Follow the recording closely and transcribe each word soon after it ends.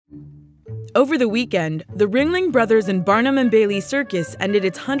Over the weekend, the Ringling Brothers and Barnum Bailey Circus ended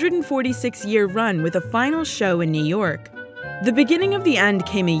its 146-year run with a final show in New York. The beginning of the end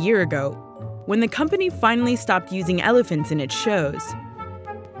came a year ago, when the company finally stopped using elephants in its shows.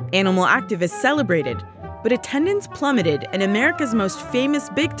 Animal activists celebrated, but attendance plummeted and America's most famous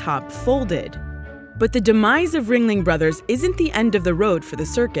big top folded. But the demise of Ringling Brothers isn't the end of the road for the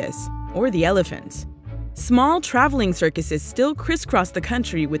circus, or the elephants. Small traveling circuses still crisscross the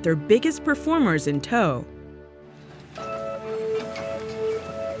country with their biggest performers in tow.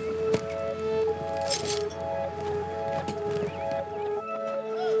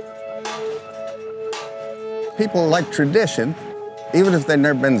 People like tradition. Even if they've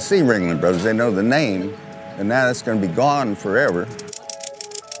never been to see Ringling Brothers, they know the name, and now it's going to be gone forever.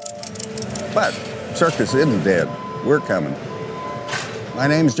 But circus isn't dead. We're coming. My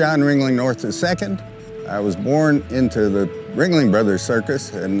name's John Ringling North II. I was born into the Ringling Brothers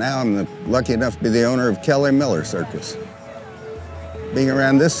Circus, and now I'm lucky enough to be the owner of Kelly Miller Circus. Being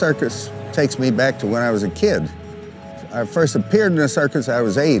around this circus takes me back to when I was a kid. I first appeared in a circus, I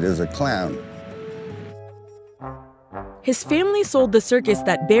was 8 as a clown. His family sold the circus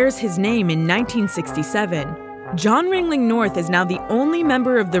that bears his name in 1967. John Ringling North is now the only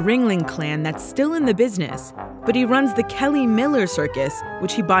member of the Ringling clan that's still in the business, but he runs the Kelly Miller Circus,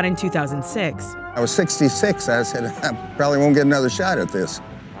 which he bought in 2006. I was 66, I said, I probably won't get another shot at this.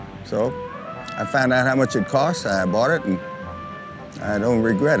 So I found out how much it cost, I bought it, and I don't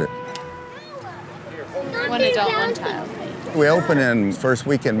regret it. One adult, one child. We open in first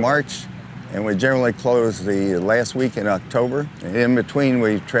week in March, and we generally close the last week in October. And in between,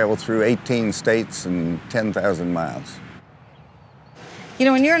 we travel through 18 states and 10,000 miles. You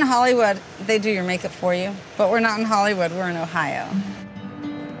know, when you're in Hollywood, they do your makeup for you, but we're not in Hollywood, we're in Ohio.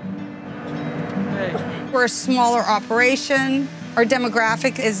 We're a smaller operation. Our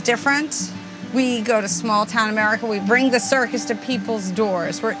demographic is different. We go to small town America. We bring the circus to people's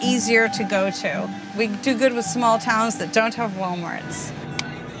doors. We're easier to go to. We do good with small towns that don't have Walmarts.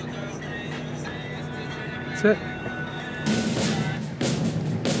 That's it.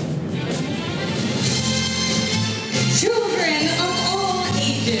 Children of all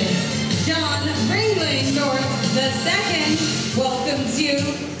ages, John Ringling North II welcomes you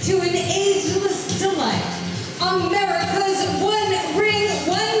to an ageless delight, America's one-ring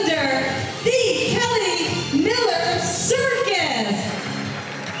wonder, the Kelly Miller Circus.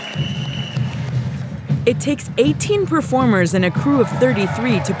 It takes 18 performers and a crew of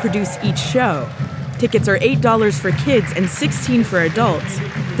 33 to produce each show. Tickets are $8 for kids and $16 for adults.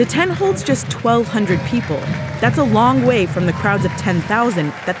 The tent holds just 1,200 people. That's a long way from the crowds of 10,000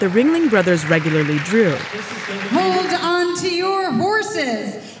 that the Ringling Brothers regularly drew. Hold on to your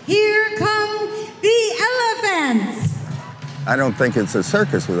horses. Here come the elephants. I don't think it's a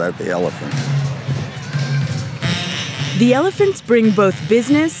circus without the elephants. The elephants bring both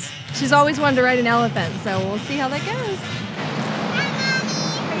business. She's always wanted to ride an elephant, so we'll see how that goes.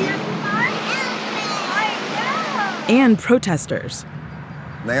 And protesters.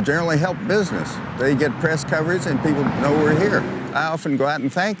 They generally help business. They get press coverage and people know we're here. I often go out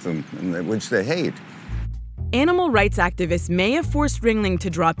and thank them, which they hate. Animal rights activists may have forced Ringling to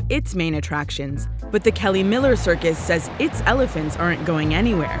drop its main attractions, but the Kelly Miller Circus says its elephants aren't going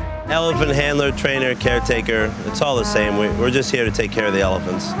anywhere. Elephant handler, trainer, caretaker, it's all the same. We're just here to take care of the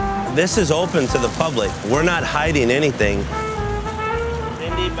elephants. This is open to the public. We're not hiding anything.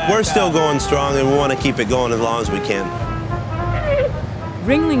 We're still going strong, and we want to keep it going as long as we can.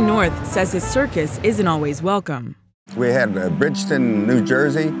 Ringling North says his circus isn't always welcome. We had Bridgeton, New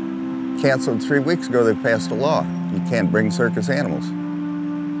Jersey, canceled 3 weeks ago. They passed a law. You can't bring circus animals.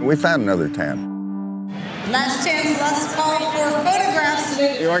 We found another town. Last chance, last call for photographs.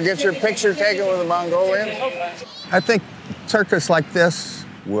 You want to get your picture taken with a Mongolian? I think circus like this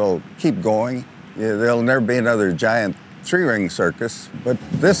will keep going. There'll never be another giant 3-ring circus, but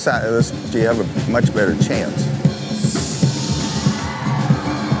this side of this, you have a much better chance.